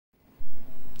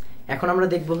এখন আমরা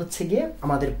দেখব হচ্ছে গিয়ে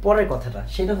আমাদের পরের কথাটা,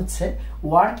 সেটা হচ্ছে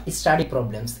ওয়ার্ক স্টাডি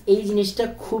প্রবলেমস। এই জিনিসটা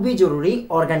খুবই জরুরি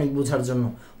অর্গানিক বোঝার জন্য।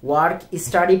 ওয়ার্ক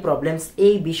স্টাডি প্রবলেমস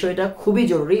এই বিষয়টা খুবই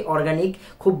জরুরি অর্গানিক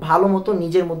খুব ভালো মতো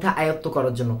নিজের মধ্যে আয়ত্ত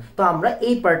করার জন্য। তো আমরা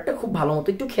এই পার্টটা খুব ভালো মতো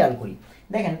একটু খেয়াল করি।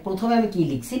 দেখেন প্রথমে আমি কি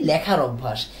লিখছি, লেখার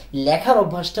অভ্যাস। লেখার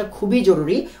অভ্যাসটা খুবই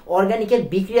জরুরি অর্গানিকের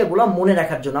বিক্রিয়াগুলো মনে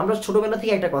রাখার জন্য। আমরা ছোটবেলা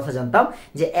থেকে একটা কথা জানতাম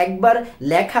যে একবার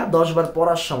লেখা 10 বার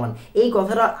পড়ার সমান। এই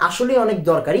কথাটা আসলে অনেক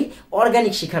দরকারি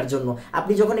অর্গানিক শেখার জন্য।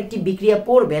 আপনি যখন একটি বিক্রিয়া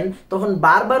পড়বেন তখন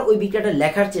বারবার ওই বিক্রিয়াটা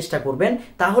লেখার চেষ্টা করবেন,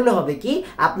 তাহলে হবে কি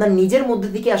আপনার নিজের মধ্যে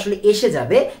থেকে আসলে এসে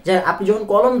যাবে। যে আপনি যখন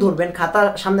কলম ধরবেন, খাতার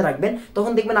সামনে রাখবেন,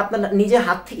 তখন দেখবেন আপনার নিজের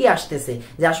হাত থেকেই আসতেছে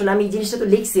যে আসলে আমি এই জিনিসটা তো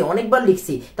লিখছি, অনেকবার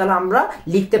লিখছি, তাহলে আমরা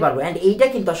লিখতে পারবো। অ্যান্ড এইটা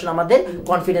কিন্তু আসলে আমাদের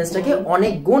কনফিডেন্সটাকে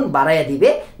অনেক গুণ বাড়াইয়া দিবে।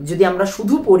 যদি আমরা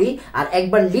শুধু পড়ি আর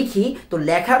একবার লিখি, তো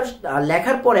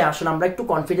লেখার পরে আসলে আমরা একটু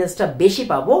কনফিডেন্সটা বেশি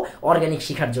পাবো অর্গানিক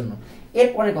শেখার জন্য।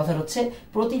 এরপরের কথা হচ্ছে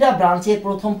প্রতিটা ব্রাঞ্চের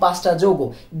প্রথম 5টা যৌগ।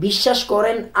 বিশ্বাস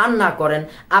করেন আর না করেন,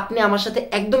 আপনি আমার সাথে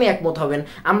একদমই একমত হবেন।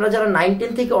 আমরা যারা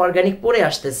 9-10 থেকে অর্গানিক পড়ে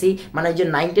আসতেছি, মানে যে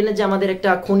 9-10-এর যে আমাদের একটা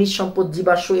খনিজ সম্পদ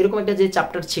জীবাশ্ম এরকম একটা যে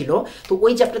চ্যাপ্টার ছিল, তো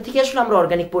ওই চ্যাপ্টার থেকে আসলে আমরা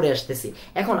অর্গানিক পড়ে আসতেছি।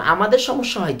 এখন আমাদের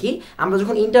সমস্যা হয় কি, আমরা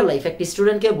যখন ইন্টার লাইফ একটা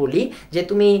স্টুডেন্টকে বলি যে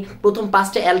তুমি প্রথম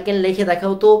 5টা অ্যালকেন লিখে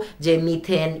দেখাও তো, যে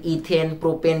methane, ethane,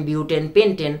 propane, butane,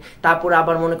 pentane, তারপর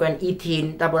আবার মনে করেন ইথিন,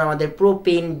 তারপর আমাদের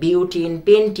প্রোপেন, বিউটিন,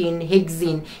 পেন্টিন,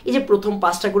 হেক্সিন, এই যে প্রথম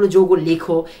 5টা করে যৌগ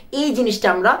লিখো, এই জিনিসটা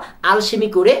আমরা আলসেমি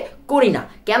করে করি না।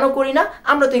 কেন করি না?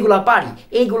 আমরা তো এগুলা পারি।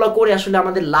 এইগুলা করে আসলে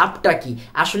আমাদের লাভটা কি?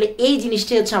 আসলে এই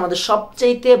জিনিসটাই হচ্ছে আমাদের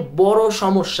সবচাইতে বড়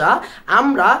সমস্যা।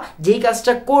 আমরা যেই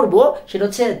কাজটা করব সেটা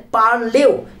হচ্ছে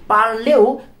পারলেও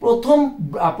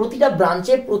প্রতিটা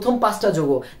ব্রাঞ্চের প্রথম 5টা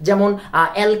যৌগ, যেমন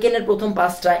অ্যালকেনের প্রথম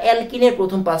 5টা, অ্যালকিনের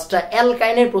প্রথম 5টা,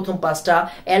 অ্যালকাইনের প্রথম 5টা,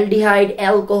 অ্যালডিহাইড,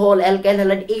 অ্যালকোহল, অ্যালকাইল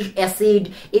হ্যালাইড, এই অ্যাসিড,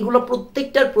 এগুলো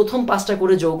প্রত্যেকটার প্রথম 5টা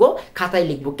করে যৌগ খাতায়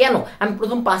লিখবো। কেন আমি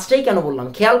প্রথম 5টাই কেন বললাম?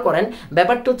 খেয়াল করেন,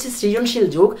 ব্যাপারটা হচ্ছে সৃজনশীল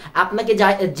যুগ। আপনাকে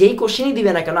যেই কোশ্চেনই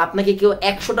দিবে না কেন, আপনাকে কেউ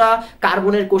 100টা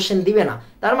কার্বনের কোশ্চেন দিবে না।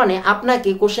 তার মানে আপনাকে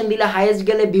কোশ্চেন দিলে হাইয়েস্ট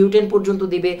গেলে বিউটেন পর্যন্ত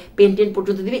দিবে, পেন্টেন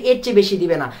পর্যন্ত দিবে, এর চেয়ে বেশি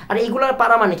দিবে না। আর এইগুলার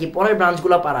পারা মানে কি? পরের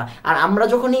ব্রাঞ্চগুলো পারা। আর আমরা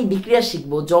যখনই বিক্রিয়া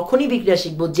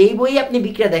শিখবো, যেই বই আপনি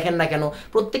বিক্রিয়া দেখেন না কেন,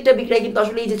 প্রত্যেকটা বিক্রিয়া কিন্তু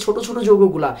আসলে এই যে ছোট ছোট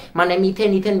যৌগগুলা, মানে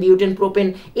মিথেন, ইথেন, বিউটেন, প্রোপেন,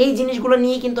 এই জিনিসগুলো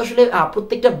নিয়ে কিন্তু আসলে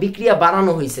প্রত্যেকটা বিক্রিয়া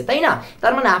বানানো হয়েছে, তাই না?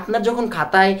 তার মানে আপনার যখন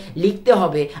খাতায় লিখতে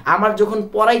হবে, আমার যখন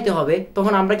পড়াইতে হবে,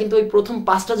 তখন আমরা কিন্তু ওই প্রথম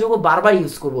 5টা যৌগ বারবার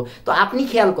ইউজ করব। তো আপনি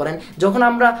খেয়াল করেন, যখন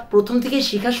আমরা প্রথম থেকে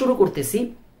শেখা শুরু করতেছি,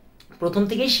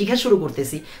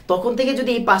 তখন থেকে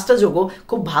যদি এই 5টা যৌগ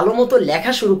খুব ভালো মতো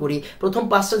লেখা শুরু করি, প্রথম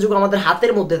 5টা যৌগ আমাদের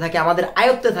হাতের মধ্যে থাকে, আমাদের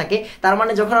আয়ত্তে থাকে, তার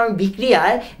মানে যখন আমি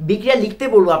বিক্রিয়া লিখতে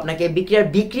বলবো আপনাকে,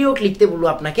 বিক্রিয়ক লিখতে বলবো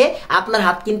আপনাকে, আপনার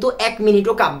হাত কিন্তু 1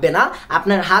 মিনিটও কাঁপবে না,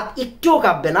 আপনার হাত একটুও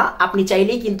কাঁপবে না। আপনি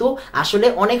চাইলেই কিন্তু আসলে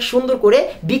অনেক সুন্দর করে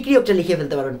বিক্রিয়কটা লিখে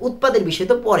ফেলতে পারবেন। উৎপাদের বিষয়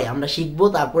তো পরে আমরা শিখবো,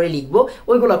 তারপরে লিখবো,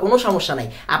 ওইগুলো কোনো সমস্যা নাই।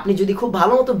 আপনি যদি খুব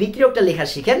ভালো মতো বিক্রিয়কটা লেখা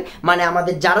শিখেন, মানে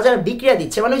আমাদের যারা বিক্রিয়া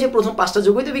দিচ্ছে, মানে ওই যে প্রথম 5টা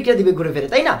যৌগই তো বিক্রিয়া দিবে ঘুরে ফিরে,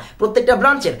 তাই না? প্রত্যেকটা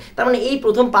ব্রাঞ্চের। তার মানে এই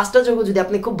প্রথম 5টা যৌগ যদি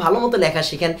আপনি খুব ভালো মতো লেখা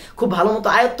শিখেন, খুব ভালো মতো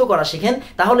আয়ত্ত করা শিখেন,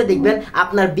 তাহলে দেখবেন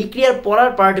আপনার বিক্রিয়ার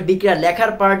পড়ার পার্ট, বিক্রিয়া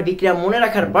লেখার পার্ট, বিক্রিয়া মনে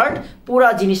রাখার পার্ট, পুরো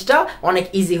জিনিসটা অনেক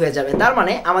ইজি হয়ে যাবে। তার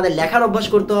মানে আমাদের লেখার অভ্যাস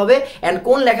করতে হবে। এন্ড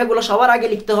কোন লেখাগুলো সবার আগে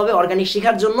লিখতে হবে অর্গানিক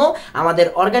শেখার জন্য? আমাদের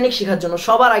অর্গানিক শেখার জন্য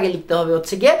সবার আগে লিখতে হবে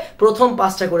হচ্ছে গিয়ে প্রথম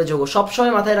 5টা করে যৌগ।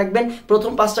 সবসময় মাথায় রাখবেন,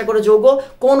 প্রথম 5টা করে যৌগ,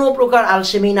 কোনো প্রকার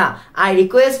আলসেমি না। আই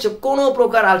রিকোয়েস্ট, কোনো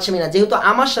প্রকার আলসেমি না। যেহেতু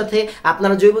আমার সাথে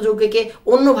আপনারা জৈব যৌগকে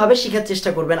অন্যভাবে শেখার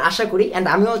চেষ্টা করবেন আশা করি, এন্ড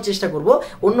আমিও চেষ্টা করব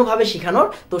অন্যভাবে শেখানোর।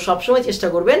 তো সবসময় চেষ্টা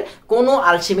করবেন কোনো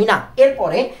আলসেমি না।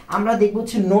 এরপরে আমরা দেখব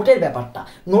হচ্ছে নোটের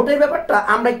ব্যাপারটা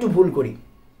আমরা একটু ভুল করি।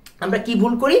 আমরা কি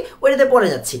ভুল করি ওইটাতে পড়ে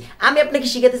যাচ্ছি। আমি আপনাকে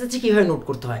শিখাতে চাচ্ছি কিভাবে নোট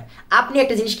করতে হয়। আপনি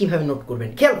একটা জিনিস কিভাবে নোট করবেন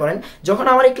খেয়াল করেন। যখন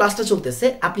আমার এই ক্লাসটা চলতেছে,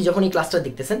 আপনি যখন এই ক্লাসটা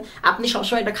দেখতেছেন, আপনি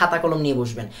সবসময় একটা খাতা কলম নিয়ে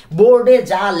বসবেন। বোর্ডে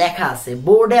যা লেখা আছে,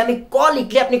 বোর্ডে আমি ক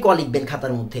লিখলে আপনি ক লিখবেন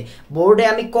খাতার মধ্যে, বোর্ডে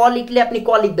আমি ক লিখলে আপনি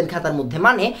ক লিখবেন খাতার মধ্যে।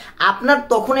 মানে আপনার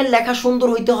তখনের লেখা সুন্দর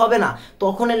হইতে হবে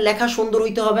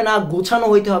না, গুছানো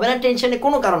হইতে হবে না, টেনশনের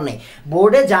কোনো কারণ নেই।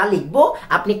 বোর্ডে যা লিখবো,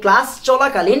 আপনি ক্লাস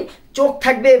চলাকালীন চোখ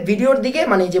থাকবে ভিডিওর দিকে,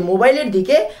 মানে যে মোবাইলের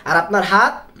দিকে, আর আপনার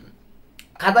হাত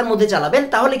খাতার মধ্যে চালাবেন।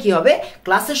 তাহলে কি হবে,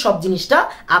 ক্লাসের সব জিনিসটা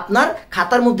আপনার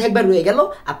খাতার মধ্যে একবার রয়ে গেল,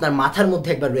 আপনার মাথার মধ্যে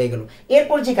একবার রয়ে গেল।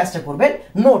 এরপর যে কাজটা করবেন,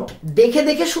 নোট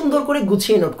দেখে সুন্দর করে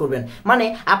গুছিয়ে নোট করবেন। মানে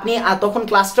আপনি তখন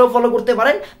ক্লাসটাও ফলো করতে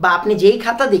পারেন, বা আপনি যেই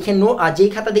খাতা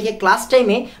দেখে ক্লাস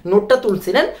টাইমে নোটটা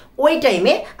তুলছিলেন, ওই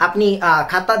টাইমে আপনি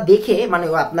খাতা দেখে মানে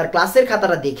আপনার ক্লাসের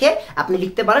খাতাটা দেখে আপনি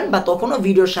লিখতে পারেন বা তখনও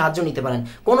ভিডিওর সাহায্য নিতে পারেন,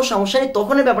 কোনো সমস্যা নেই।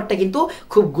 তখনের ব্যাপারটা কিন্তু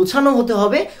খুব গুছানো হতে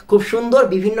হবে, খুব সুন্দর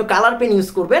বিভিন্ন কালার পেন ইউজ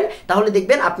করবেন, তাহলে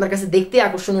দেখবেন আপনার কাছে দেখতে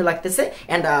আকর্ষণীয় লাগতেছে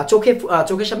অ্যান্ড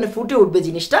চোখের সামনে ফুটে উঠবে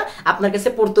জিনিসটা, আপনার কাছে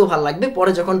পড়তেও ভালো লাগবে।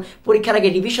 পরে যখন পরীক্ষার আগে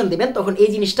রিভিশন দেবেন তখন এই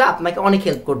জিনিসটা আপনাকে অনেক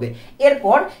হেল্প করবে।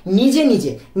 এরপর নিজে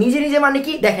নিজে মানে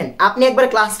কি দেখেন, আপনি একবার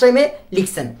ক্লাস টাইমে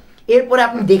লিখছেন, এরপরে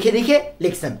আপনি দেখে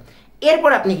লিখছেন, এরপর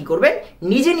আপনি কি করবেন,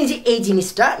 নিজে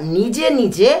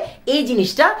এই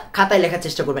জিনিসটা খাতায় লেখার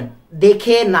চেষ্টা করবেন,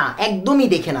 দেখে না, একদমই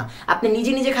দেখে না, আপনি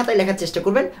নিজে খাতায় লেখার চেষ্টা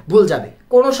করবেন, ভুল যাবে,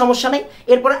 কোনো সমস্যা নেই।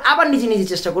 এরপরে আবার নিজে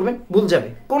চেষ্টা করবেন, ভুল যাবে,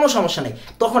 কোনো সমস্যা নেই।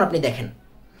 তখন আপনি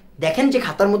দেখেন যে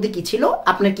খাতার মধ্যে কি ছিল,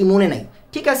 আপনার কি মনে নাই,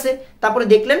 ঠিক আছে। তারপরে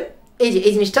দেখলেন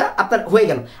এই জিনিসটা আপনার হয়ে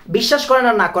গেল। বিশ্বাস করেন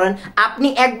আর না করেন, আপনি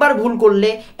একবার ভুল করলে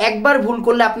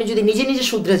আপনি যদি নিজে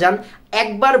শুধরে যান,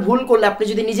 একবার ভুল করলে আপনি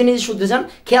যদি নিজে শুধরে যান,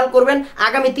 খেয়াল করবেন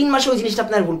আগামী 3 মাসে ওই জিনিসটা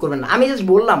আপনার ভুল করবেন না। আমি জাস্ট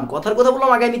বললাম, কথার কথা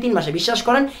বললাম, আগামী 3 মাসে বিশ্বাস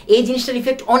করেন এই জিনিসটার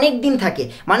ইফেক্ট অনেক দিন থাকে।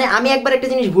 মানে আমি একবার একটা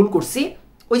জিনিস ভুল করছি,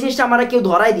 ওই জিনিসটা আমার কেউ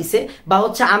ধরাই দিছে বা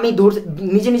হচ্ছে আমি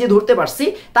নিজে ধরতে পারছি,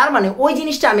 তার মানে ওই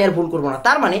জিনিসটা আমি আর ভুল করবো না।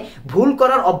 তার মানে ভুল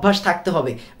করার অভ্যাস থাকতে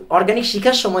হবে। অর্গানিক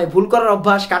শেখার সময় ভুল করার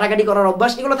অভ্যাস, কাটাকাটি করার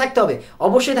অভ্যাস, এগুলো থাকতে হবে,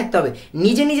 অবশ্যই থাকতে হবে।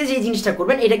 নিজে যে জিনিসটা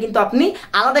করবেন এটা কিন্তু আপনি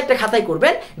আলাদা একটা খাতায়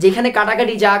করবেন, যেখানে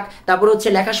কাটাকাটি যাক, তারপর হচ্ছে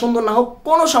লেখা সুন্দর না হোক,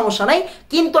 কোনো সমস্যা নাই,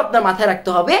 কিন্তু আপনার মাথায় রাখতে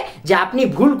হবে যে আপনি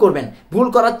ভুল করবেন, ভুল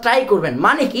করার ট্রাই করবেন।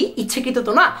 মানে কি, ইচ্ছাকৃত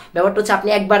তো না, ব্যাপারটা হচ্ছে আপনি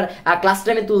একবার ক্লাস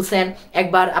টাইমে তুলছেন,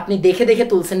 একবার আপনি দেখে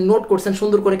তুলছেন, নোট করছেন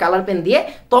সুন্দর করে কালার পেন দিয়ে,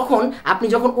 তখন আপনি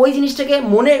যখন ওই জিনিসটাকে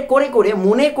মনে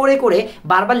করে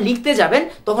বারবার লিখতে যাবেন,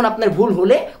 তখন আপনার ভুল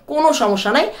হলে কোনো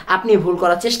সমস্যা নাই, আপনি ভুল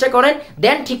করার চেষ্টা করেন,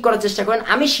 দেন ঠিক করার চেষ্টা করেন।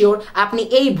 আমি শিওর আপনি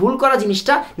এই ভুল করা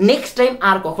জিনিসটা নেক্সট টাইম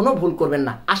আর কখনো ভুল করবেন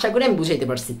না, আশা করি আমি বুঝাইতে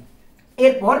পারছি।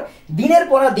 এরপর দিনের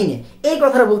পর দিনে, এই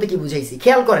কথাটা বলতে কি বুঝাইছি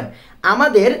খেয়াল করেন,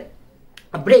 আমাদের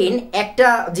ব্রেইন একটা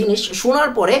জিনিস শোনার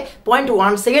পরে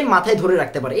 0.1 সেকেন্ড মাথায় ধরে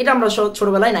রাখতে পারে। এটা আমরা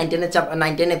ছোটবেলায়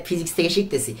 9-10 ফিজিক্স থেকে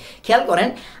শিখতেছি। খেয়াল করেন,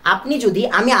 আপনি যদি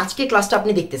আজকের ক্লাসটা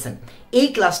আপনি দেখতেছেন, এই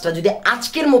ক্লাসটা যদি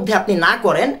আজকের মধ্যে আপনি না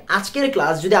করেন, আজকের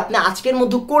ক্লাস যদি আপনি আজকের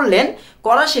মধ্যে করলেন,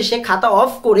 করা শেষে খাতা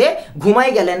অফ করে ঘুমাই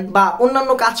গেলেন বা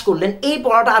অন্যান্য কাজ করলেন, এই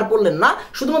পড়াটা আর পড়লেন না,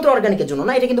 শুধুমাত্র অর্গানিকের জন্য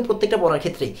না, এটা কিন্তু প্রত্যেকটা পড়ার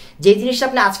ক্ষেত্রে। যে জিনিসটা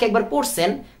আপনি আজকে একবার পড়ছেন,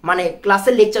 মানে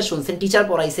ক্লাসের লেকচার শুনছেন, টিচার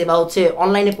পড়াইছে বা হচ্ছে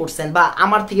অনলাইনে পড়ছেন বা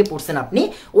আমার থেকে পড়ছেন, আপনি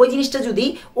ওই জিনিসটা যদি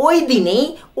ওই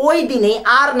দিনেই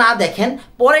আর না দেখেন,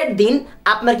 পরের দিন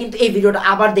আপনার কিন্তু এই ভিডিওটা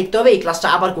আবার দেখতে হবে, এই ক্লাসটা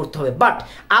আবার করতে হবে। বাট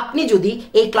আপনি যদি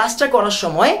এই ক্লাসটা করার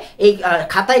সময় এই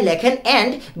খাতায় লেখেন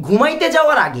অ্যান্ড ঘুমাইতে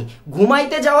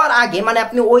যাওয়ার আগে মানে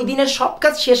আপনি ওই দিনের সব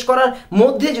কাজ শেষ করার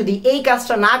মধ্যে যদি এই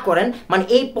কাজটা না করেন, মানে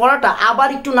এই পড়াটা আবার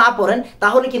একটু না পড়েন,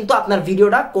 তাহলে কিন্তু আপনার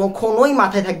ভিডিওটা কখনোই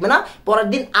মাথায় থাকবে না, পরের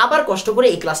দিন আবার কষ্ট করে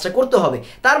এই ক্লাসটা করতে হবে।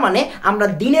 তার মানে আমরা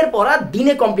দিনের পড়া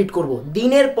দিনে কমপ্লিট করব,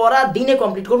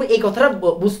 এই কথাটা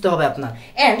বুঝতে হবে আপনার।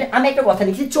 অ্যান্ড আমি একটা কথা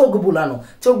লিখছি, চোখ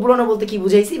বুলানো বলতে কি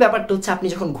বুঝাইছি, ব্যাপারটা হচ্ছে আপনি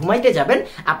যখন ঘুমাইতে যাবেন,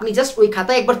 আপনি জাস্ট ওই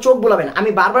খাতায় একবার চোখ বুলাবেন। আমি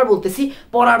বারবার বলতেছি,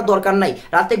 পড়ার দরকার নাই,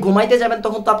 রাতে ঘুমাইতে যাবেন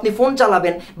তখন তো আপনি ফোন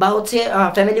চালাবেন বা হচ্ছে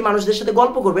ফ্যামিলি মানুষদের সাথে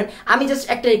গল্প করবেন। আমি জাস্ট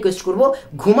একটা রিকোয়েস্ট করব,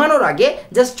 ঘুমানোর আগে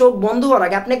জাস্ট চোখ বন্ধ হওয়ার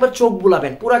আগে আপনি একবার চোখ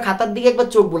বুলাবেন, পুরো খাতার দিকে একবার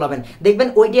চোখ বুলাবেন, দেখবেন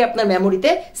ওইটাই আপনার মেমোরিতে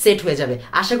সেট হয়ে যাবে।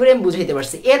 আশা করি আমি বুঝাইতে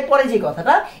পারছি। এরপরে যে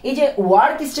কথাটা, এই যে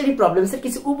ওয়ার্ক স্টাডি প্রবলেমসের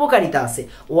কিছু উপকারিতা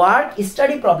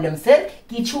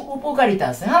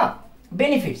আছে, হ্যাঁ,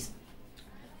 বেনিফিটস,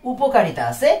 উপকারিতা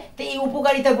আছে। তো এই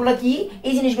উপকারিতাগুলো কি,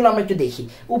 এই জিনিসগুলো আমরা একটু দেখি।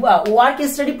 ওয়ার্ক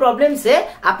স্টাডি প্রবলেমসে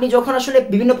আপনি যখন আসলে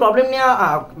বিভিন্ন প্রবলেম নিয়ে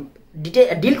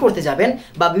ডিল করতে যাবেন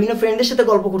বা বিভিন্ন ফ্রেন্ডের সাথে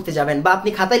গল্প করতে যাবেন বা আপনি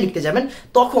খাতায় লিখতে যাবেন,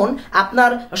 তখন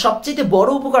আপনার সবচেয়ে বড়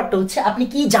উপকারটা হচ্ছে আপনি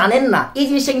কি জানেন না এই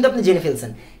জিনিসটা কিন্তু আপনি জেনে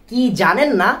ফেলছেন,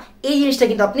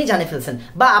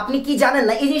 বা আপনি কি জানেন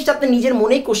না এই জিনিসটা আপনার নিজের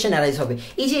মনেই কোশ্চেন অ্যারাইজ হবে।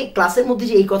 এই যে ক্লাসের মধ্যে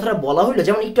যে এই কথাটা বলা হলো,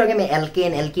 যেমন একটু আগে আমি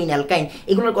অ্যালকাইন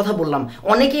এগুলোর কথা বললাম,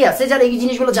 অনেকেই আছে যারা এই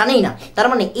জিনিসগুলো জানেই না। তার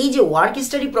মানে এই যে ওয়ার্ক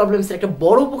স্টাডি প্রবলেমসের একটা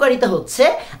বড় উপকারিতা হচ্ছে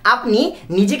আপনি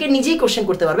নিজেই কোশ্চেন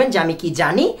করতে পারবেন যে আমি কি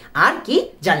জানি আর কি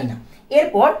জানি না।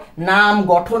 এরপর নাম,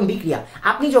 গঠন, বিক্রিয়া।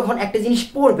 আপনি যখন একটা জিনিস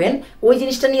পড়বেন, ওই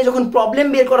জিনিসটা নিয়ে যখন প্রবলেম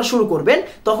বের করা শুরু করবেন,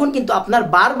 তখন কিন্তু আপনার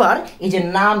বারবার এই যে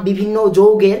নাম, বিভিন্ন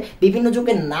যৌগের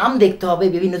নাম দেখতে হবে,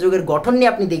 বিভিন্ন যৌগের গঠন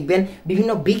নিয়ে আপনি দেখবেন,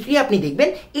 বিভিন্ন বিক্রিয়া আপনি দেখবেন।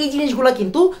 এই জিনিসগুলো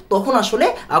কিন্তু তখন আসলে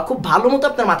খুব ভালো মতো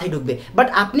আপনার মাথায় ঢুকবে। বাট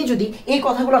আপনি যদি এই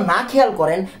কথাগুলো না খেয়াল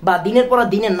করেন বা দিনের পর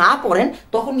দিনে না পড়েন,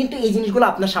 তখন কিন্তু এই জিনিসগুলো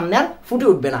আপনার সামনে আর ফুটে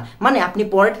উঠবে না। মানে আপনি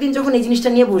পরের দিন যখন এই জিনিসটা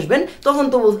নিয়ে বসবেন, তখন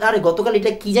তো আরে গতকাল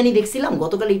এটা কি জানি দেখছিলাম,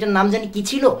 গতকাল এটার নাম জানি জানি কি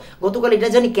ছিল, গতকাল এটা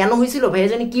জানি কেন হয়েছিল, ভাইয়া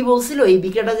জানি কি বলছিল, এই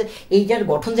বিক্রিয়াটা এইটার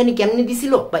গঠন জানি কেমনে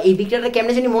দিছিল, বা এই বিক্রিয়াটা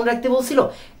কেমনে জানি মনে রাখতে বলছিল।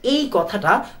 এই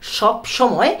কথাটা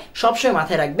সবসময়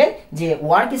মাথায় রাখবেন যে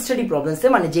ওয়ার্ক স্টাডি প্রবলেমসে,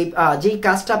 মানে যেই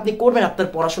কাজটা আপনি করবেন আপনার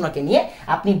পড়াশোনাকে নিয়ে,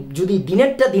 আপনি যদি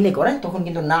দিনেরটা দিনে করেন তখন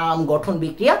কিন্তু নাম, গঠন,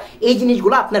 বিক্রিয়া এই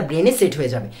জিনিসগুলো আপনার ব্রেনে সেট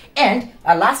হয়ে যাবে। অ্যান্ড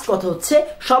লাস্ট কথা হচ্ছে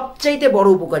সবচাইতে বড়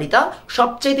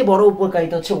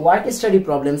উপকারিতা হচ্ছে ওয়ার্ক স্টাডি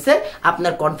প্রবলেমসে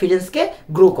আপনার কনফিডেন্সকে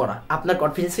গ্রো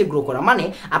করা। মানে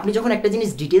আপনি যখন একটা জিনিস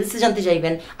ডিটেলসে জানতে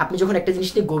চাইবেন, আপনি যখন একটা জিনিস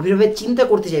নিয়ে গভীরভাবে চিন্তা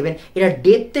করতে চাইবেন, এটা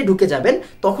ডেপথে ঢুকে যাবেন,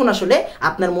 তখন আসলে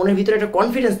আপনার মনের ভিতরে একটা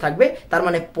কনফিডেন্স থাকবে। তার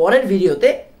মানে পরের ভিডিওতে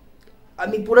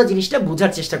আমি পুরো জিনিসটা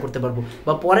বোঝার চেষ্টা করতে পারবো,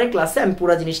 বা পরের ক্লাসে আমি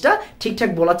পুরো জিনিসটা ঠিকঠাক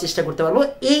বলার চেষ্টা করতে পারবো।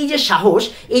 এই যে সাহস,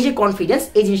 এই যে কনফিডেন্স,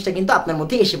 এই জিনিসটা কিন্তু আপনার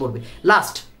মধ্যে এসে পড়বে।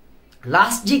 লাস্ট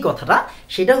যে কথাটা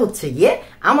সেটা হচ্ছে গিয়ে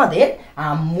আমাদের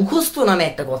মুখস্থ নামে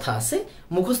একটা কথা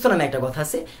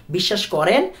আছে। বিশ্বাস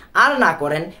করেন আর না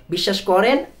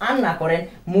করেন,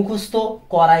 মুখস্থ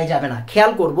করাই যাবে না।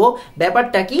 খেয়াল করব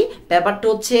ব্যাপারটা কি, ব্যাপারটা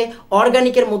হচ্ছে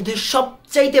অর্গানিকের মধ্যে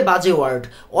সবচাইতে বাজে ওয়ার্ড,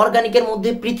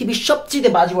 পৃথিবীর সবচাইতে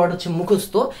বাজে ওয়ার্ড হচ্ছে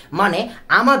মুখস্থ। মানে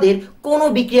আমাদের কোনো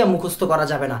বিক্রিয়া মুখস্থ করা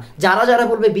যাবে না। যারা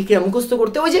বলবে বিক্রিয়া মুখস্থ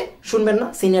করতে, ওই যে শুনবেন না,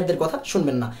 সিনিয়রদের কথা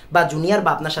শুনবেন না, বা জুনিয়র বা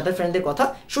আপনার সাথে ফ্রেন্ডদের কথা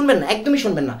শুনবেন না, একদমই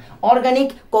শুনবেন না। অর্গানিক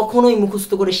কখনোই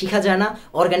মুখস্থ করে শেখা যায় না,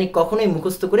 অর্গানিক কখনোই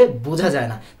মুখস্থ করে বোঝা যায়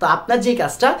না। তো আপনার যে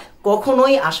কাজটা,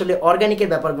 কখনোই আসলে অর্গানিকের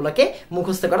ব্যাপারগুলোকে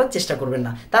মুখস্থ করার চেষ্টা করবেন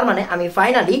না। তার মানে আমি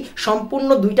ফাইনালি সম্পূর্ণ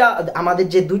আমাদের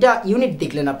যে দুইটা ইউনিট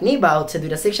দেখলেন আপনি, বা হচ্ছে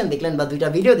দুইটা সেকশন দেখলেন, বা দুইটা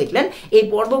ভিডিও দেখলেন, এই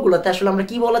পর্বগুলোতে আসলে আমরা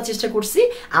কি বলার চেষ্টা করছি?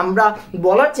 আমরা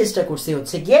বলার চেষ্টা করছি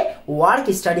হচ্ছে গিয়ে ওয়ার্ক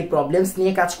স্টাডি প্রবলেমস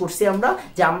নিয়ে কাজ করছি আমরা,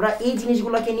 যে আমরা এই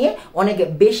জিনিসগুলোকে নিয়ে অনেক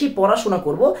বেশি পড়াশোনা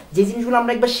করব। যে জিনিসগুলো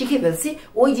আমরা একবার শিখে ফেলছি,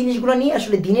 ওই জিনিসগুলো নিয়ে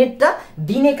আসলে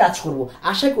দিনে কাজ করব।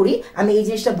 আশা করি আমি এই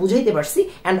জিনিসটা বুঝাইতে পারছি।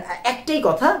 অ্যান্ড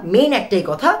মেইন একটাই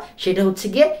কথা, সেটা হচ্ছে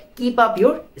গিয়ে keep up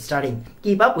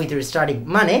with your studying.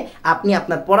 মানে আপনি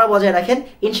আপনার পড়া বজায় রাখেন,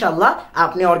 ইনশাল্লাহ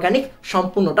আপনি অর্গানিক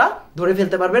সম্পূর্ণটা ধরে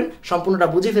ফেলতে পারবেন, সম্পূর্ণটা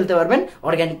বুঝে ফেলতে পারবেন,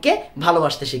 অর্গানিককে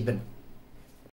ভালোবাসতে শিখবেন।